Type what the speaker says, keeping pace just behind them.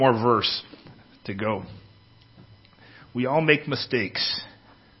more verse to go. We all make mistakes.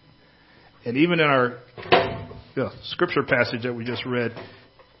 And even in our scripture passage that we just read,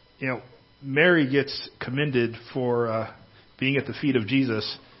 Mary gets commended for being at the feet of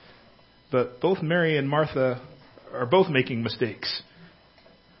Jesus. But both Mary and Martha are both making mistakes.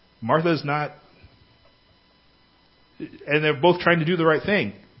 Martha's not, and they're both trying to do the right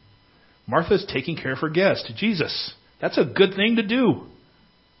thing. Martha's taking care of her guest, Jesus. That's a good thing to do.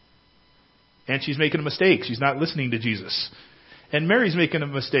 And she's making a mistake. She's not listening to Jesus. And Mary's making a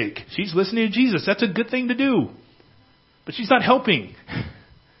mistake. She's listening to Jesus. That's a good thing to do. But she's not helping.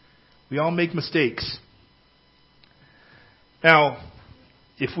 We all make mistakes. Now,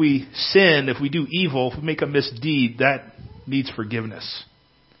 if we sin, if we do evil, if we make a misdeed, that needs forgiveness.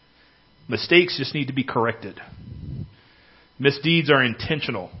 Mistakes just need to be corrected. Misdeeds are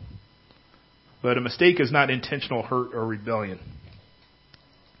intentional. But a mistake is not intentional hurt or rebellion.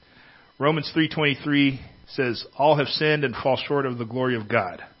 Romans 3:23 says, all have sinned and fall short of the glory of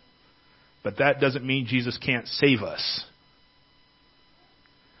God. But that doesn't mean Jesus can't save us.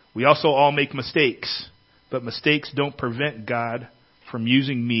 We also all make mistakes. But mistakes don't prevent God from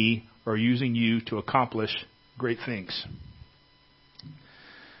using me or using you to accomplish great things.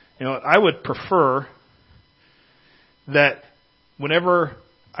 I would prefer that whenever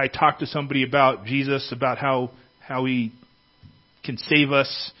I talk to somebody about Jesus, about how he can save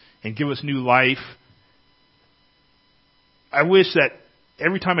us and give us new life, I wish that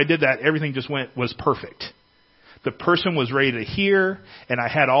every time I did that, everything just was perfect. The person was ready to hear, and I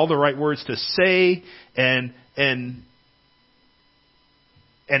had all the right words to say, and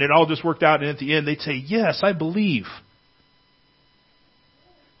it all just worked out, and at the end they'd say, yes, I believe.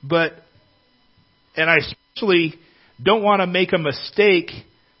 And I especially don't want to make a mistake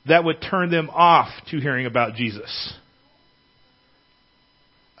that would turn them off to hearing about Jesus.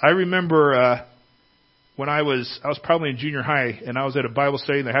 I remember when I was probably in junior high, and I was at a Bible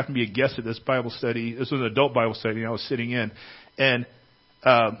study, and there happened to be a guest at this Bible study. This was an adult Bible study, and I was sitting in. And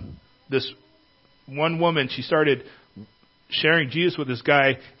this one woman, she started sharing Jesus with this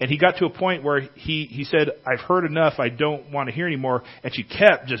guy, and he got to a point where he said, I've heard enough, I don't want to hear anymore. And she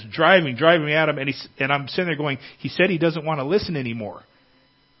kept just driving at him, and I'm sitting there going, he said he doesn't want to listen anymore.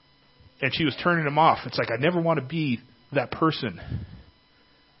 And she was turning him off. It's like, I never want to be that person.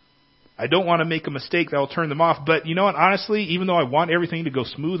 I don't want to make a mistake that will turn them off. But you know what? Honestly, even though I want everything to go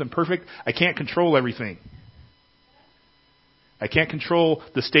smooth and perfect, I can't control everything. I can't control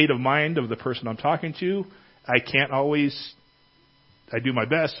the state of mind of the person I'm talking to. I can't always, I do my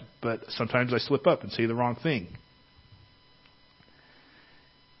best, but sometimes I slip up and say the wrong thing.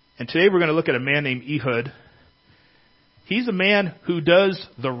 And today we're going to look at a man named Ehud. He's a man who does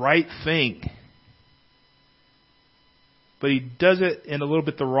the right thing. But he does it in a little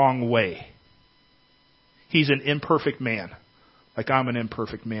bit the wrong way. He's an imperfect man. Like I'm an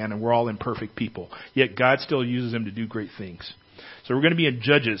imperfect man, and we're all imperfect people. Yet God still uses him to do great things. So we're going to be in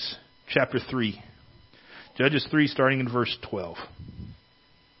Judges chapter 3. Judges 3 starting in verse 12.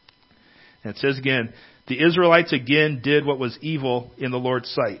 And it says again, the Israelites again did what was evil in the Lord's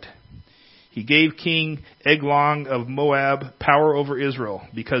sight. He gave King Eglon of Moab power over Israel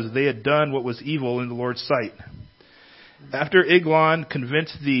because they had done what was evil in the Lord's sight. After Eglon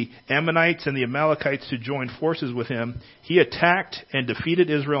convinced the Ammonites and the Amalekites to join forces with him, he attacked and defeated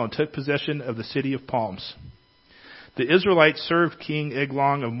Israel and took possession of the city of palms. The Israelites served King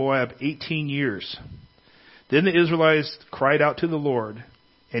Eglon of Moab 18 years. Then the Israelites cried out to the Lord,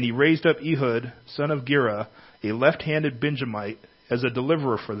 and he raised up Ehud, son of Gera, a left-handed Benjamite, as a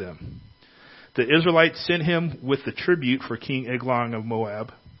deliverer for them. The Israelites sent him with the tribute for King Eglon of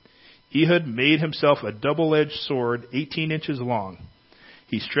Moab. Ehud made himself a double-edged sword 18 inches long.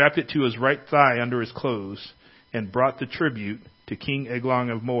 He strapped it to his right thigh under his clothes and brought the tribute to King Eglon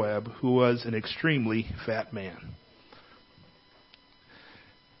of Moab, who was an extremely fat man.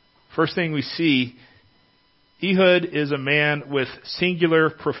 First thing we see, Ehud is a man with singular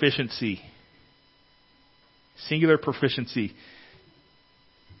proficiency. Singular proficiency.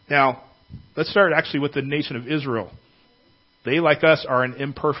 Now, let's start actually with the nation of Israel. They, like us, are an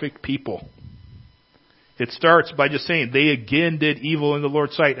imperfect people. It starts by just saying they again did evil in the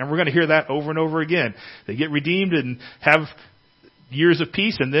Lord's sight. And we're going to hear that over and over again. They get redeemed and have years of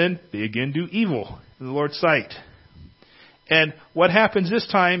peace, and then they again do evil in the Lord's sight. And what happens this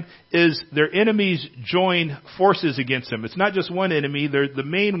time is their enemies join forces against them. It's not just one enemy. The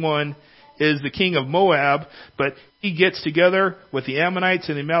main one is the king of Moab, but he gets together with the Ammonites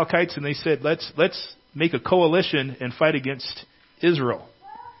and the Amalekites, and they said, let's make a coalition and fight against Israel.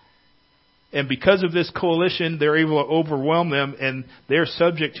 And because of this coalition, they're able to overwhelm them, and they're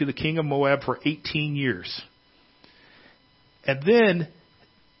subject to the king of Moab for 18 years. And then,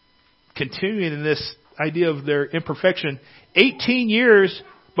 continuing in this idea of their imperfection, 18 years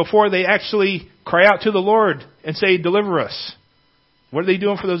before they actually cry out to the Lord and say, deliver us. What are they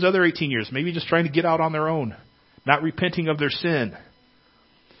doing for those other 18 years? Maybe just trying to get out on their own, not repenting of their sin.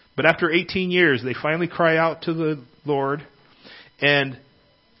 But after 18 years, they finally cry out to the Lord, and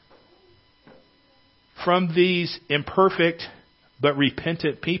from these imperfect but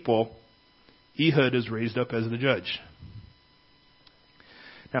repentant people, Ehud is raised up as the judge.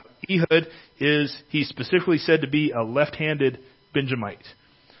 Now, Ehud he's specifically said to be a left-handed Benjamite.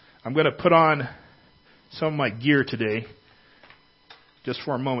 I'm going to put on some of my gear today, just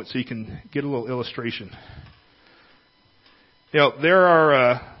for a moment, so you can get a little illustration.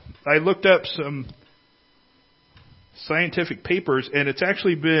 I looked up some scientific papers, and it's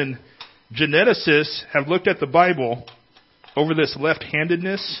actually been, geneticists have looked at the Bible over this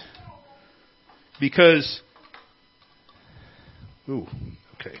left-handedness because,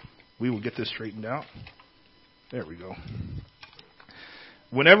 we will get this straightened out. There we go.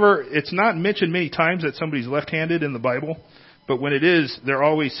 Whenever, it's not mentioned many times that somebody's left-handed in the Bible, but when it is, they're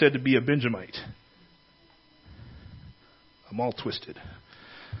always said to be a Benjamite. I'm all twisted.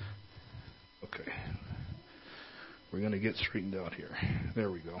 Okay. We're going to get straightened out here. There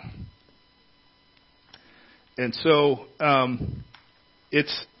we go. And so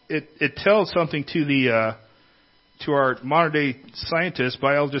it tells something to our modern day scientists,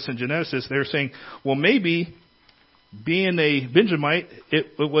 biologists, and geneticists. They're saying, well, maybe being a Benjamite,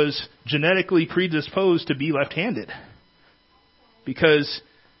 it was genetically predisposed to be left-handed, because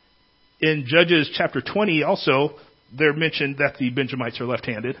in Judges chapter 20 also they're mentioned that the Benjamites are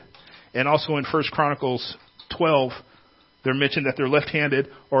left-handed, and also in 1 Chronicles 12 they're mentioned that they're left-handed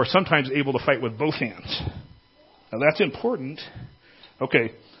or sometimes able to fight with both hands. Now that's important.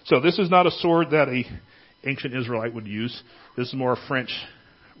 Okay, so this is not a sword that a ancient Israelite would use. This is more a French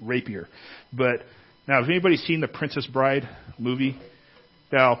rapier. But now, have anybody seen the Princess Bride movie?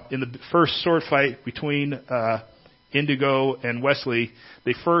 Now, in the first sword fight between Indigo and Wesley,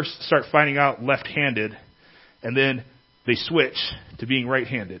 they first start fighting out left-handed, and then they switch to being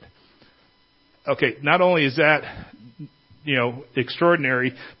right-handed. Okay, not only is that,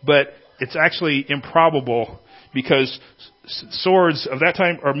 extraordinary, but it's actually improbable, because swords of that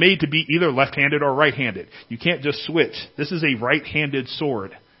time are made to be either left-handed or right-handed. You can't just switch. This is a right-handed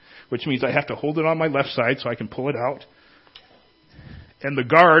sword, which means I have to hold it on my left side so I can pull it out. And the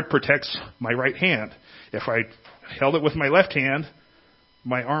guard protects my right hand. If I held it with my left hand,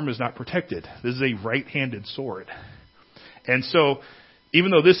 my arm is not protected. This is a right-handed sword. And so,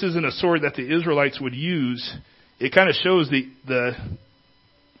 even though this isn't a sword that the Israelites would use, it kind of shows the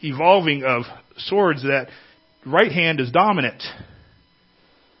evolving of swords, that right hand is dominant.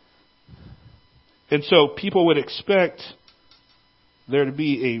 And so people would expect there to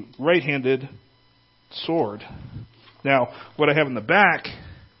be a right-handed sword. Now, what I have in the back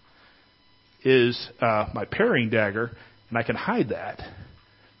is my parrying dagger, and I can hide that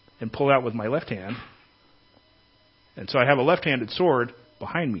and pull out with my left hand. And so I have a left-handed sword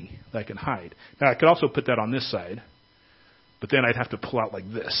behind me that I can hide. Now, I could also put that on this side, but then I'd have to pull out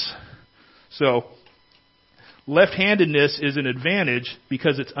like this. So left-handedness is an advantage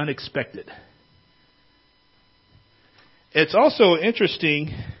because it's unexpected. It's also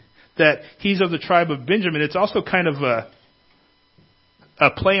interesting that he's of the tribe of Benjamin. It's also kind of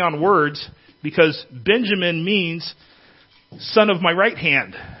a play on words, because Benjamin means son of my right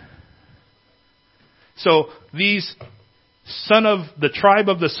hand. So these son of the tribe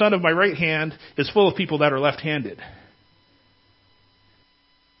of the son of my right hand is full of people that are left-handed.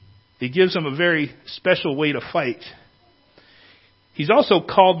 It gives them a very special way to fight. He's also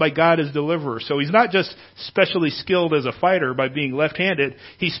called by God as deliverer. So he's not just specially skilled as a fighter by being left-handed.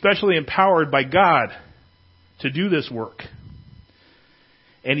 He's specially empowered by God to do this work.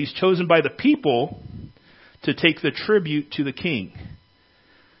 And he's chosen by the people to take the tribute to the king.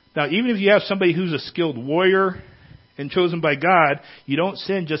 Now, even if you have somebody who's a skilled warrior and chosen by God, you don't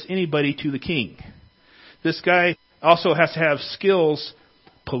send just anybody to the king. This guy also has to have skills,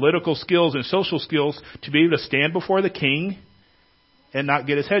 political skills and social skills, to be able to stand before the king and not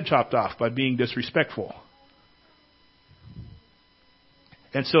get his head chopped off by being disrespectful.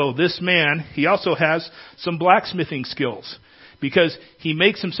 And so this man, he also has some blacksmithing skills, because he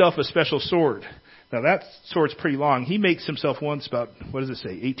makes himself a special sword. Now that sword's pretty long. He makes himself one that's about,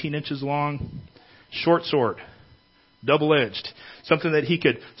 18 inches long? Short sword. Double-edged. Something that he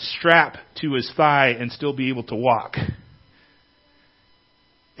could strap to his thigh and still be able to walk.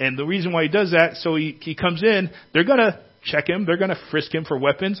 And the reason why he does that, so he comes in, they're going to check him, they're going to frisk him for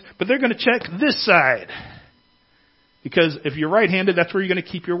weapons, but they're going to check this side. Because if you're right-handed, that's where you're going to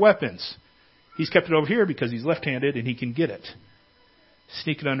keep your weapons. He's kept it over here because he's left-handed and he can get it.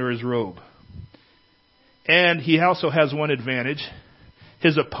 Sneak it under his robe. And he also has one advantage.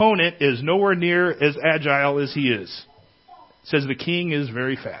 His opponent is nowhere near as agile as he is. It says the king is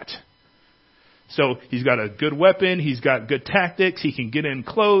very fat. So he's got a good weapon, he's got good tactics, he can get in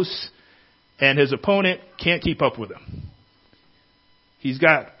close, and his opponent can't keep up with him. He's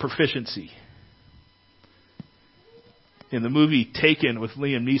got proficiency. In the movie Taken with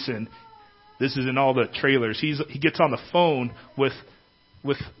Liam Neeson, this is in all the trailers, he gets on the phone with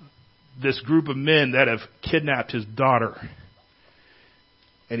this group of men that have kidnapped his daughter.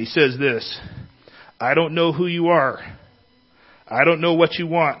 And he says this, I don't know who you are. I don't know what you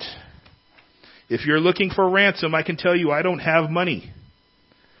want. If you're looking for ransom, I can tell you I don't have money.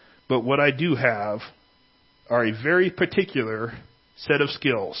 But what I do have are a very particular set of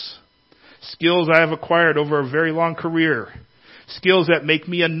skills. Skills I have acquired over a very long career. Skills that make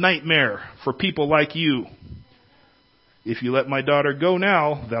me a nightmare for people like you. If you let my daughter go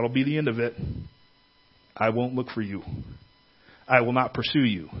now, that'll be the end of it. I won't look for you. I will not pursue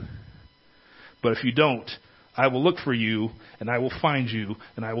you. But if you don't, I will look for you, and I will find you,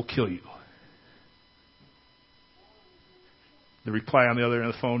 and I will kill you. The reply on the other end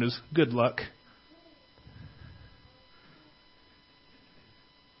of the phone is, good luck.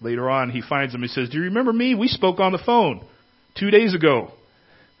 Later on, he finds him. He says, do you remember me? We spoke on the phone 2 days ago.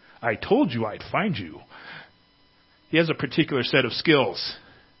 I told you I'd find you. He has a particular set of skills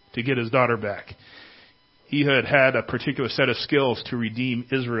to get his daughter back. He had a particular set of skills to redeem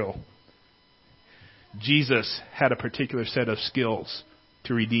Israel. Jesus had a particular set of skills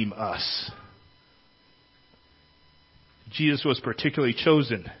to redeem us. Jesus was particularly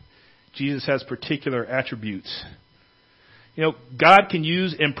chosen. Jesus has particular attributes. You know, God can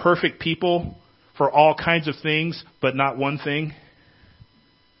use imperfect people for all kinds of things, but not one thing.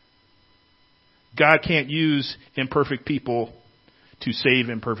 God can't use imperfect people to save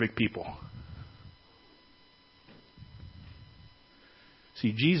imperfect people.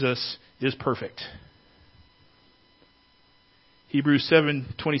 See, Jesus is perfect. Hebrews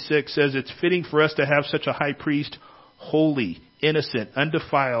 7:26 says it's fitting for us to have such a high priest, holy, innocent,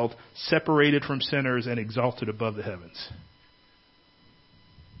 undefiled, separated from sinners, and exalted above the heavens.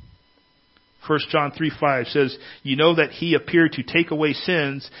 1 John 3:5 says, you know that he appeared to take away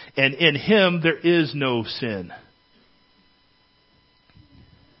sins, and in him there is no sin.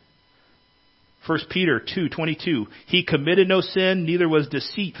 1 Peter 2:22, he committed no sin, neither was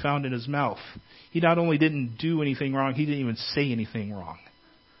deceit found in his mouth. He not only didn't do anything wrong, he didn't even say anything wrong.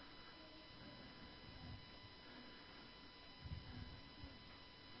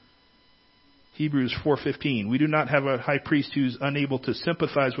 Hebrews 4:15, we do not have a high priest who's unable to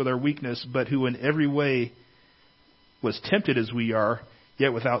sympathize with our weakness, but who in every way was tempted as we are,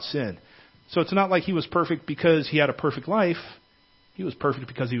 yet without sin. So it's not like he was perfect because he had a perfect life. He was perfect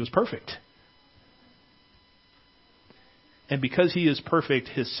because he was perfect. And because he is perfect,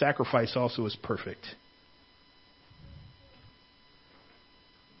 his sacrifice also is perfect.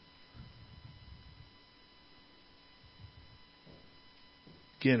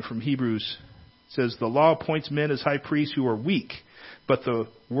 Again, from Hebrews, it says, the law appoints men as high priests who are weak, but the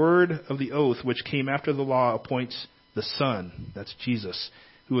word of the oath which came after the law appoints the Son, that's Jesus,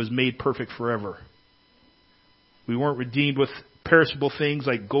 who is made perfect forever. We weren't redeemed with perishable things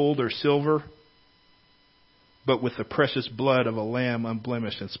like gold or silver, but with the precious blood of a lamb,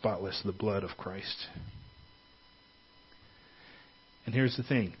 unblemished and spotless, the blood of Christ. And here's the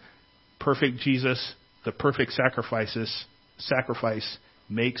thing. Perfect Jesus, the perfect sacrifice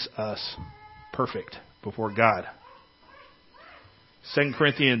makes us perfect before God. 2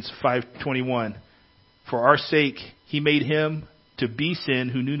 Corinthians 5:21. For our sake, he made him to be sin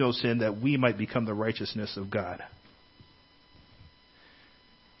who knew no sin, that we might become the righteousness of God.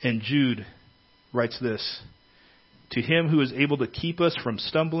 And Jude writes this, to him who is able to keep us from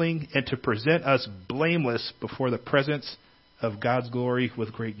stumbling and to present us blameless before the presence of God's glory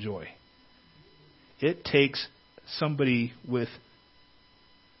with great joy. It takes somebody with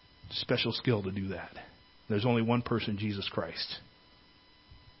special skill to do that. There's only one person, Jesus Christ.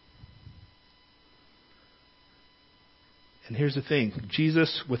 And here's the thing.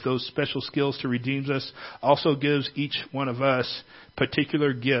 Jesus, with those special skills to redeem us, also gives each one of us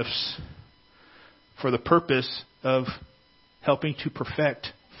particular gifts for the purpose of helping to perfect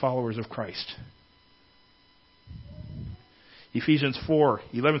followers of Christ. Ephesians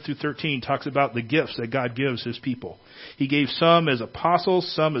 4:11-13 talks about the gifts that God gives his people. He gave some as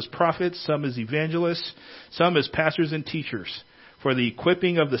apostles, some as prophets, some as evangelists, some as pastors and teachers, for the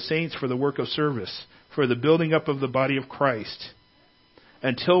equipping of the saints for the work of service, for the building up of the body of Christ,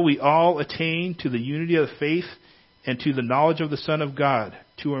 until we all attain to the unity of the faith and to the knowledge of the Son of God,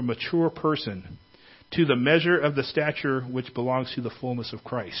 to a mature person, to the measure of the stature which belongs to the fullness of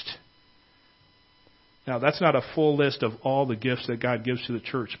Christ. Now, that's not a full list of all the gifts that God gives to the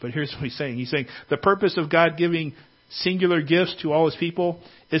church, but here's what he's saying. He's saying the purpose of God giving singular gifts to all his people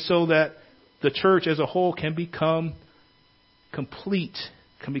is so that the church as a whole can become complete,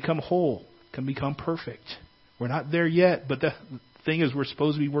 can become whole, can become perfect. We're not there yet, but the thing is we're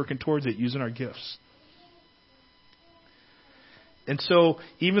supposed to be working towards it using our gifts. And so,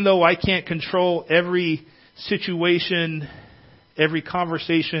 even though I can't control every situation, every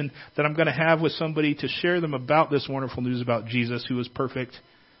conversation that I'm going to have with somebody to share them about this wonderful news about Jesus, who is perfect,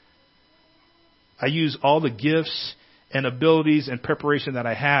 I use all the gifts and abilities and preparation that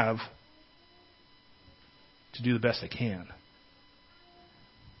I have to do the best I can.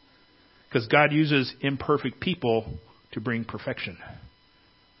 Because God uses imperfect people to bring perfection.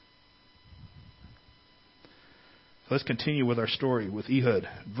 Let's continue with our story with Ehud.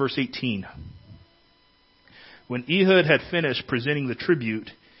 Verse 18. When Ehud had finished presenting the tribute,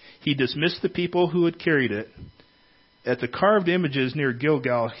 he dismissed the people who had carried it. At the carved images near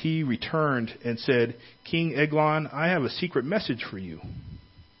Gilgal, he returned and said, King Eglon, I have a secret message for you.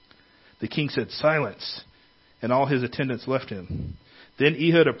 The king said, Silence, and all his attendants left him. Then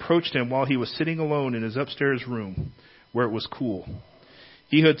Ehud approached him while he was sitting alone in his upstairs room, where it was cool.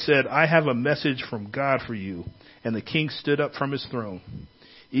 Ehud said, I have a message from God for you. And the king stood up from his throne.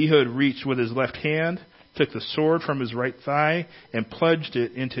 Ehud reached with his left hand, took the sword from his right thigh, and plunged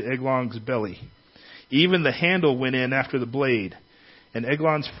it into Eglon's belly. Even the handle went in after the blade, and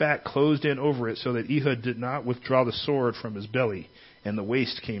Eglon's fat closed in over it so that Ehud did not withdraw the sword from his belly, and the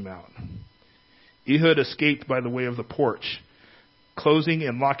waist came out. Ehud escaped by the way of the porch, closing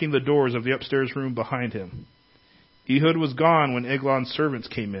and locking the doors of the upstairs room behind him. Ehud was gone when Eglon's servants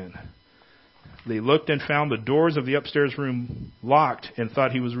came in. They looked and found the doors of the upstairs room locked and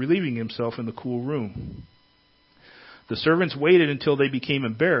thought he was relieving himself in the cool room. The servants waited until they became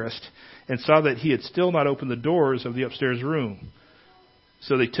embarrassed and saw that he had still not opened the doors of the upstairs room.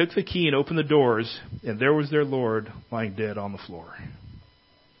 So they took the key and opened the doors, and there was their lord lying dead on the floor.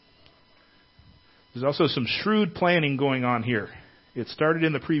 There's also some shrewd planning going on here. It started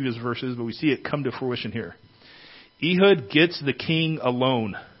in the previous verses, but we see it come to fruition here. Ehud gets the king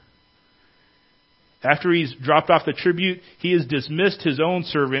alone. After he's dropped off the tribute, he has dismissed his own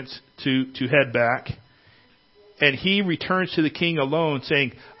servants to head back. And he returns to the king alone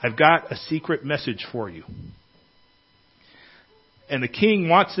saying, I've got a secret message for you. And the king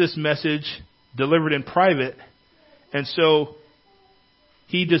wants this message delivered in private. And so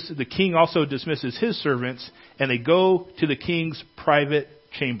the king also dismisses his servants, and they go to the king's private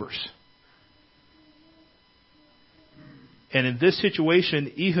chambers. And in this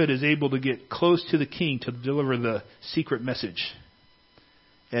situation, Ehud is able to get close to the king to deliver the secret message.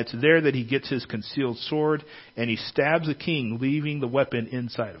 And it's there that he gets his concealed sword, and he stabs the king, leaving the weapon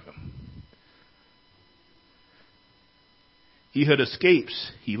inside of him. Ehud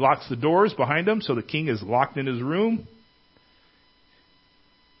escapes. He locks the doors behind him, so the king is locked in his room.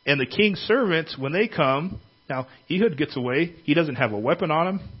 And the king's servants, when they come, now Ehud gets away. He doesn't have a weapon on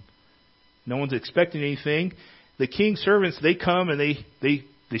him. No one's expecting anything. The king's servants, they come and they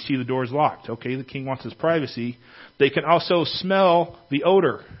see the doors locked. Okay, the king wants his privacy. They can also smell the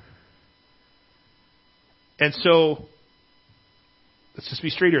odor. And so, let's just be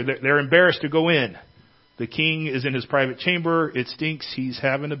straight here. They're embarrassed to go in. The king is in his private chamber. It stinks. He's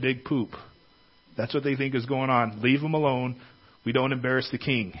having a big poop. That's what they think is going on. Leave him alone. We don't embarrass the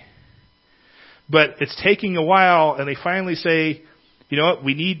king. But it's taking a while, and they finally say, you know what,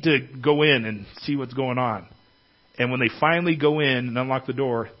 we need to go in and see what's going on. And when they finally go in and unlock the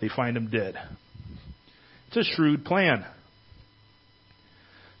door, they find him dead. It's a shrewd plan.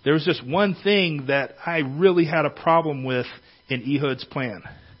 There was just one thing that I really had a problem with in Ehud's plan.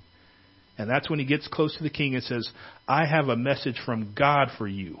 And that's when he gets close to the king and says, I have a message from God for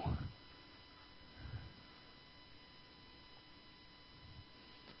you.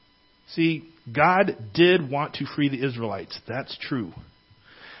 See, God did want to free the Israelites. That's true.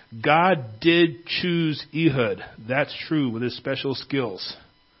 God did choose Ehud. That's true, with his special skills.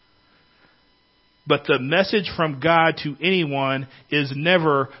 But the message from God to anyone is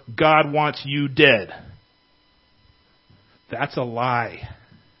never, God wants you dead. That's a lie.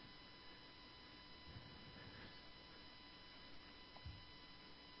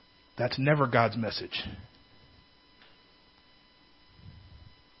 That's never God's message.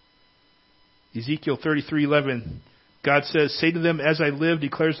 Ezekiel 33:11, God says, "Say to them, as I live,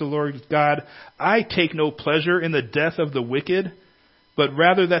 declares the Lord God, I take no pleasure in the death of the wicked, but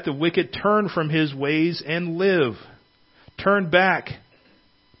rather that the wicked turn from his ways and live. Turn back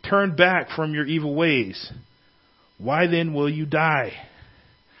from your evil ways. Why then will you die?"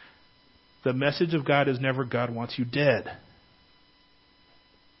 The message of God is never God wants you dead.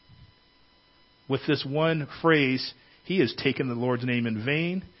 With this one phrase, he has taken the Lord's name in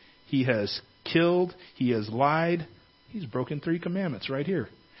vain. He has killed. He has lied. He's broken 3 commandments right here.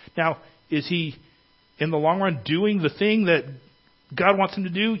 Now, is he, in the long run, doing the thing that God wants him to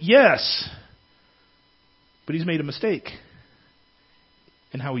do? Yes. But he's made a mistake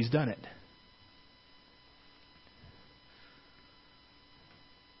in how he's done it.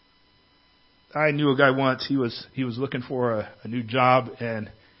 I knew a guy once. He was looking for a new job,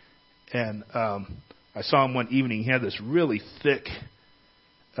 and I saw him one evening. He had this really thick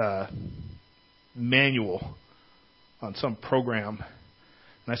manual on some program, and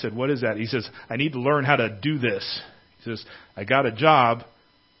I said, "What is that?" He says, "I need to learn how to do this." He says, "I got a job,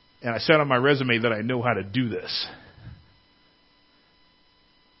 and I said on my resume that I know how to do this."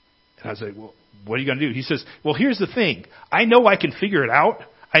 And I was like, "Well, what are you going to do?" He says, "Well, here's the thing. I know I can figure it out.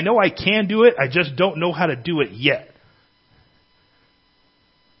 I know I can do it. I just don't know how to do it yet."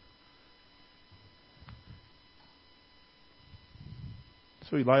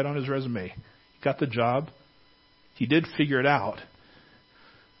 So he lied on his resume. He got the job. He did figure it out.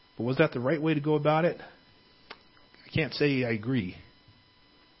 But was that the right way to go about it? I can't say I agree.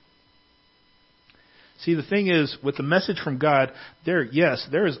 See, the thing is, with the message from God, there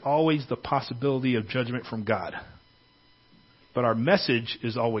is always the possibility of judgment from God. But our message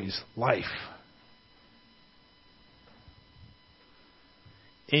is always life.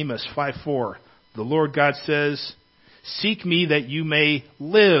 Amos 5:4, the Lord God says, "Seek me that you may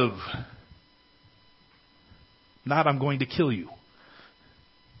live. Not I'm going to kill you."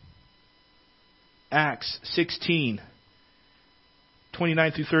 Acts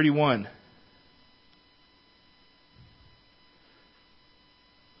 16:29-31.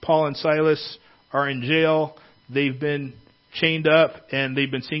 Paul and Silas are in jail. They've been chained up and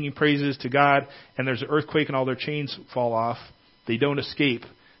they've been singing praises to God, and there's an earthquake and all their chains fall off. They don't escape.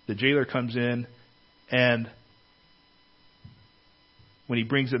 The jailer comes in, and when he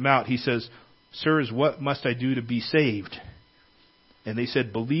brings them out, he says, "Sirs, what must I do to be saved?" And they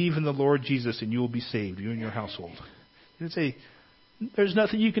said, "Believe in the Lord Jesus and you will be saved, you and your household." They didn't say, "There's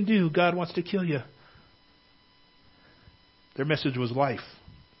nothing you can do. God wants to kill you." Their message was life.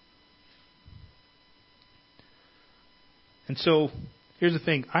 And so, here's the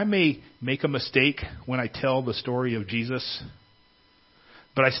thing. I may make a mistake when I tell the story of Jesus,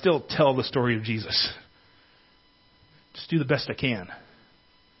 but I still tell the story of Jesus. Just do the best I can.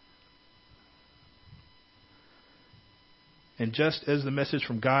 And just as the message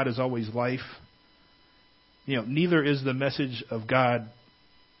from God is always life, neither is the message of God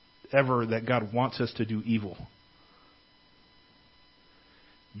ever that God wants us to do evil.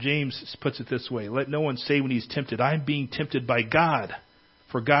 James puts it this way: "Let no one say when he's tempted, I am being tempted by God.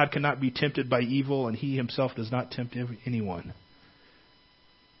 For God cannot be tempted by evil, and he himself does not tempt anyone."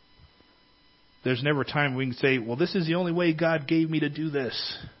 There's never a time we can say, "Well, this is the only way God gave me to do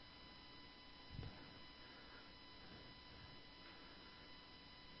this."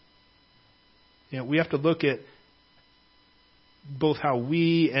 We have to look at both how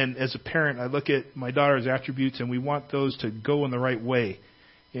we, and as a parent, I look at my daughter's attributes, and we want those to go in the right way.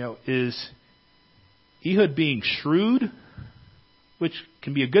 Is Ehud being shrewd, which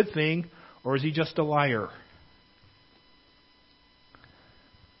can be a good thing, or is he just a liar?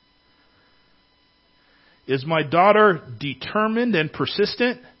 Is my daughter determined and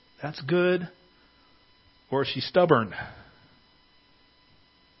persistent? That's good. Or is she stubborn?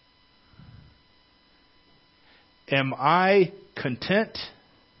 Am I content,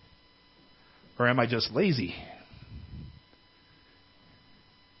 or am I just lazy?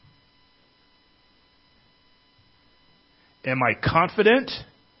 Am I confident,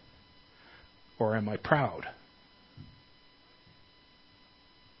 or am I proud?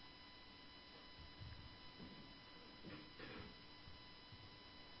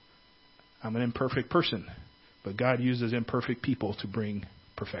 I'm an imperfect person, but God uses imperfect people to bring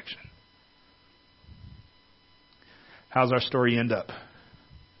perfection. How's our story end up?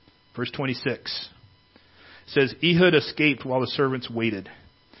 Verse 26 says, "Ehud escaped while the servants waited.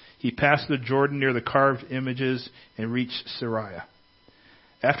 He passed the Jordan near the carved images and reached Sariah.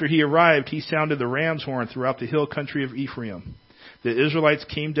 After he arrived, he sounded the ram's horn throughout the hill country of Ephraim. The Israelites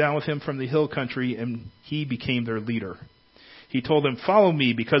came down with him from the hill country, and he became their leader. He told them, "Follow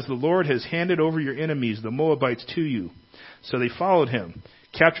me, because the Lord has handed over your enemies, the Moabites, to you." So they followed him,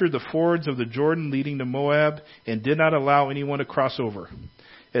 captured the fords of the Jordan leading to Moab, and did not allow anyone to cross over.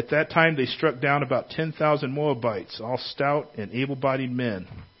 At that time they struck down about 10,000 Moabites, all stout and able-bodied men.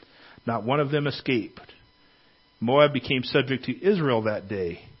 Not one of them escaped. Moab became subject to Israel that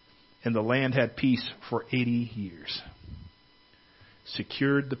day, and the land had peace for 80 years.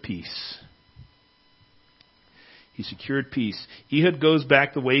 Secured the peace. He secured peace. Ehud goes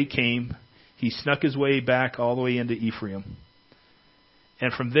back the way he came. He snuck his way back all the way into Ephraim.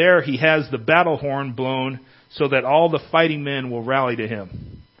 And from there he has the battle horn blown so that all the fighting men will rally to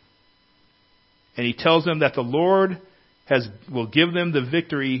him. And he tells them that the Lord will give them the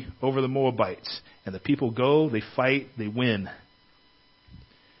victory over the Moabites. And the people go, they fight, they win.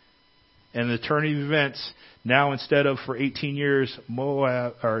 And the turn of events, now instead of for 18 years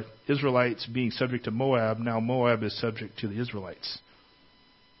Moab or Israelites being subject to Moab, now Moab is subject to the Israelites.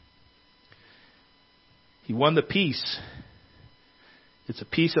 He won the peace. It's a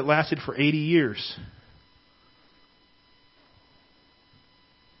peace that lasted for 80 years.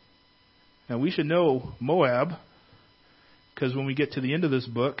 Now we should know Moab, because when we get to the end of this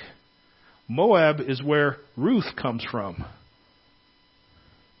book, Moab is where Ruth comes from.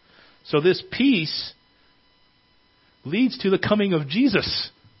 So this peace leads to the coming of Jesus,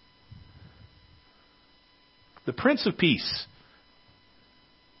 the Prince of Peace.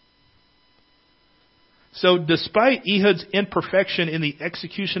 So despite Ehud's imperfection in the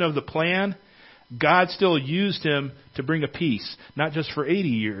execution of the plan, God still used him to bring a peace, not just for 80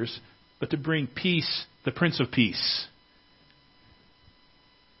 years, but to bring peace, the Prince of Peace.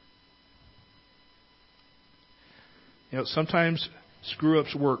 You know, sometimes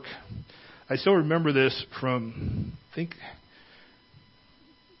screw-ups work. I still remember this from, I think,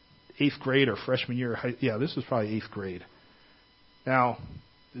 8th grade or freshman year. Yeah, this was probably 8th grade. Now,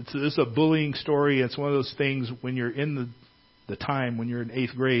 this is a bullying story. It's one of those things when you're in the time, when you're in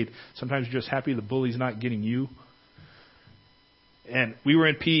 8th grade, sometimes you're just happy the bully's not getting you. And we were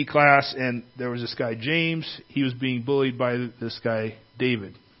in PE class, and there was this guy, James. He was being bullied by this guy,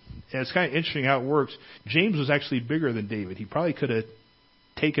 David. And it's kind of interesting how it works. James was actually bigger than David. He probably could have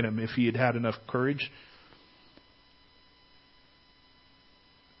taken him if he had had enough courage.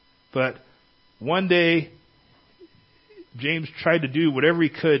 But one day, James tried to do whatever he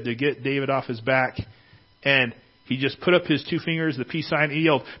could to get David off his back. And he just put up his 2 fingers, the peace sign, and he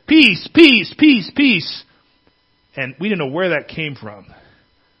yelled, "Peace, peace, peace, peace." And we didn't know where that came from.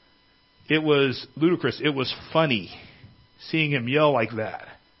 It was ludicrous. It was funny seeing him yell like that.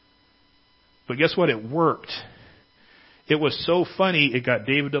 But guess what? It worked. It was so funny, it got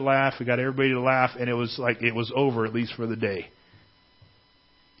David to laugh, it got everybody to laugh, and it was like it was over, at least for the day.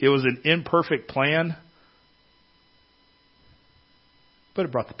 It was an imperfect plan, but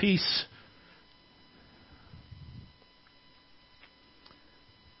it brought the peace.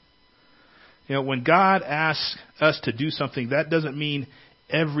 You know, when God asks us to do something, that doesn't mean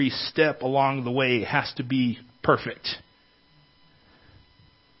every step along the way has to be perfect.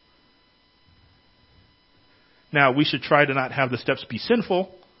 Now, we should try to not have the steps be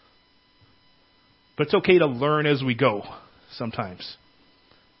sinful, but it's okay to learn as we go sometimes.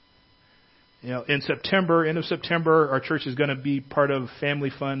 You know, in September, end of September, our church is going to be part of Family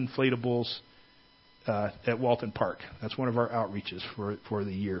Fun Inflatables at Walton Park. That's one of our outreaches for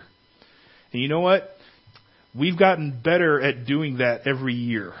the year. And you know what? We've gotten better at doing that every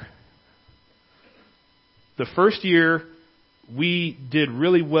year. The first year, we did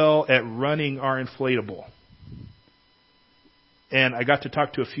really well at running our inflatable. And I got to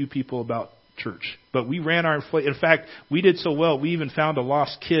talk to a few people about church. But we ran our inflatable. In fact, we did so well, we even found a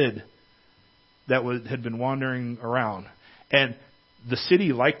lost kid that had been wandering around. And the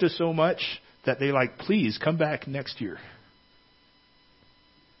city liked us so much that they please come back next year.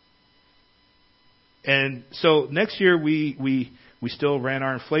 And so next year we still ran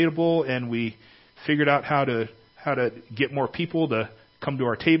our inflatable, and we figured out how to get more people to come to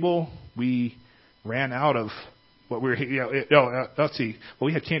our table. We ran out of what we were. Let's see.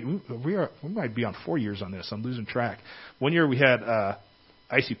 Well, we might be on 4 years on this. I'm losing track. One year we had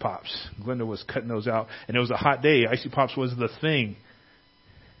Icy Pops. Glenda was cutting those out, and it was a hot day. Icy Pops was the thing,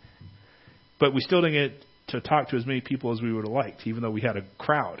 but we still didn't get to talk to as many people as we would have liked, even though we had a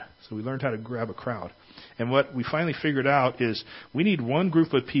crowd. So we learned how to grab a crowd. And what we finally figured out is we need one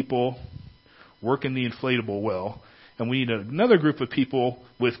group of people working the inflatable well, and we need another group of people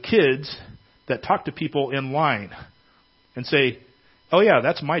with kids that talk to people in line and say, "Oh yeah,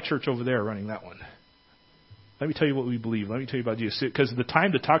 that's my church over there running that one." let me tell you what we believe. Let me tell you about Jesus. Because the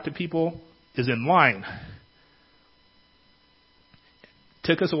time to talk to people is in line. It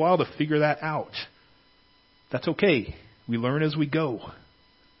took us a while to figure that out. That's okay. We learn as we go.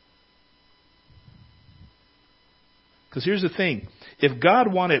 Because here's the thing. If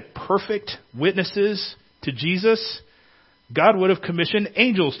God wanted perfect witnesses to Jesus, God would have commissioned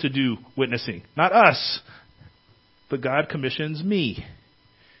angels to do witnessing. Not us. But God commissions me.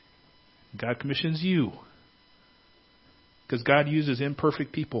 God commissions you. Because God uses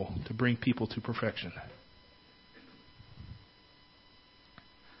imperfect people to bring people to perfection.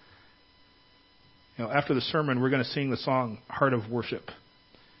 After the sermon, we're going to sing the song Heart of Worship.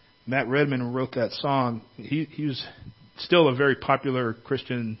 Matt Redman wrote that song. He was still a very popular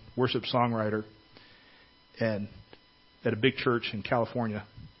Christian worship songwriter and at a big church in California.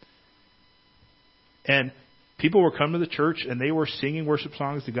 And people were coming to the church and they were singing worship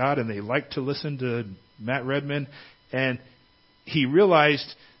songs to God, and they liked to listen to Matt Redman. And he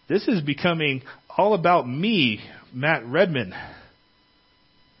realized this is becoming all about me, Matt Redman.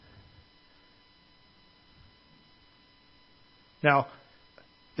 Now,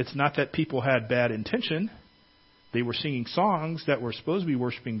 it's not that people had bad intention. They were singing songs that were supposed to be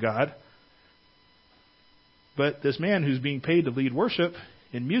worshiping God. But this man who's being paid to lead worship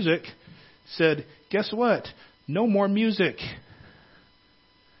in music said, guess what? No more music.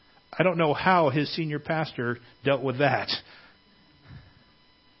 I don't know how his senior pastor dealt with that.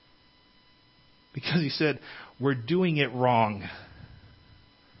 Because he said, we're doing it wrong.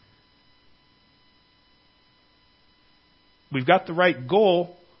 We've got the right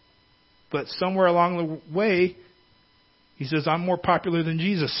goal, but somewhere along the way, he says, I'm more popular than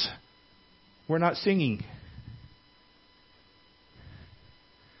Jesus. We're not singing.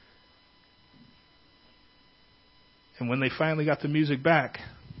 And when they finally got the music back,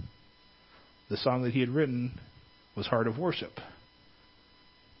 the song that he had written was Heart of Worship.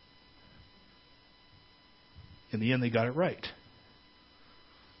 In the end, they got it right.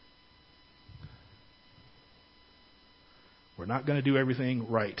 We're not going to do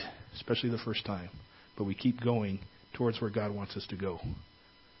everything right, especially the first time. But we keep going towards where God wants us to go.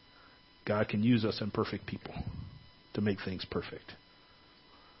 God can use us imperfect people to make things perfect.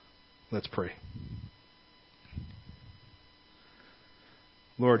 Let's pray.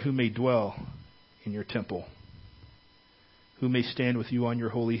 Lord, who may dwell in your temple? Who may stand with you on your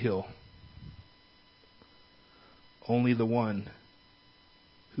holy hill? Only the one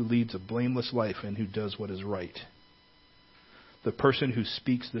who leads a blameless life and who does what is right. The person who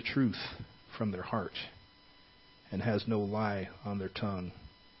speaks the truth from their heart and has no lie on their tongue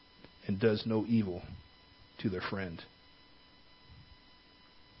and does no evil to their friend.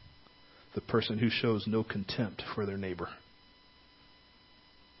 The person who shows no contempt for their neighbor.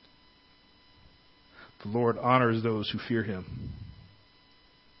 The Lord honors those who fear him.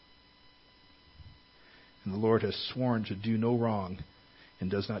 And the Lord has sworn to do no wrong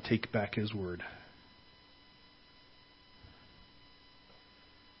and does not take back his word.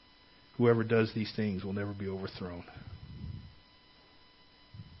 Whoever does these things will never be overthrown.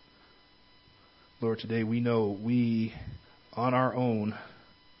 Lord, today we know we, on our own,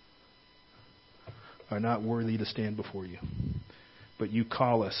 are not worthy to stand before you. But you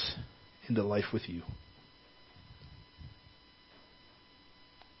call us into life with you.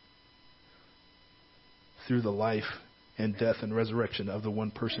 Through the life and death and resurrection of the one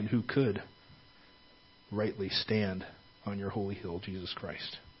person who could rightly stand on your holy hill, Jesus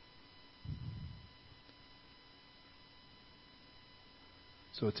Christ.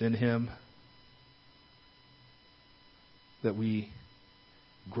 So it's in him that we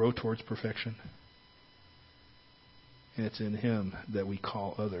grow towards perfection. And it's in him that we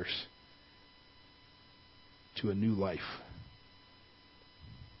call others to a new life.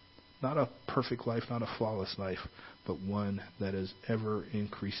 Not a perfect life, not a flawless life, but one that is ever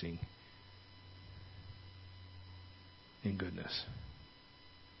increasing in goodness.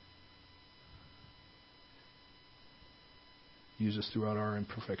 Use us throughout our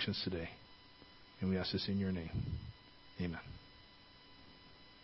imperfections today. And we ask this in your name. Amen.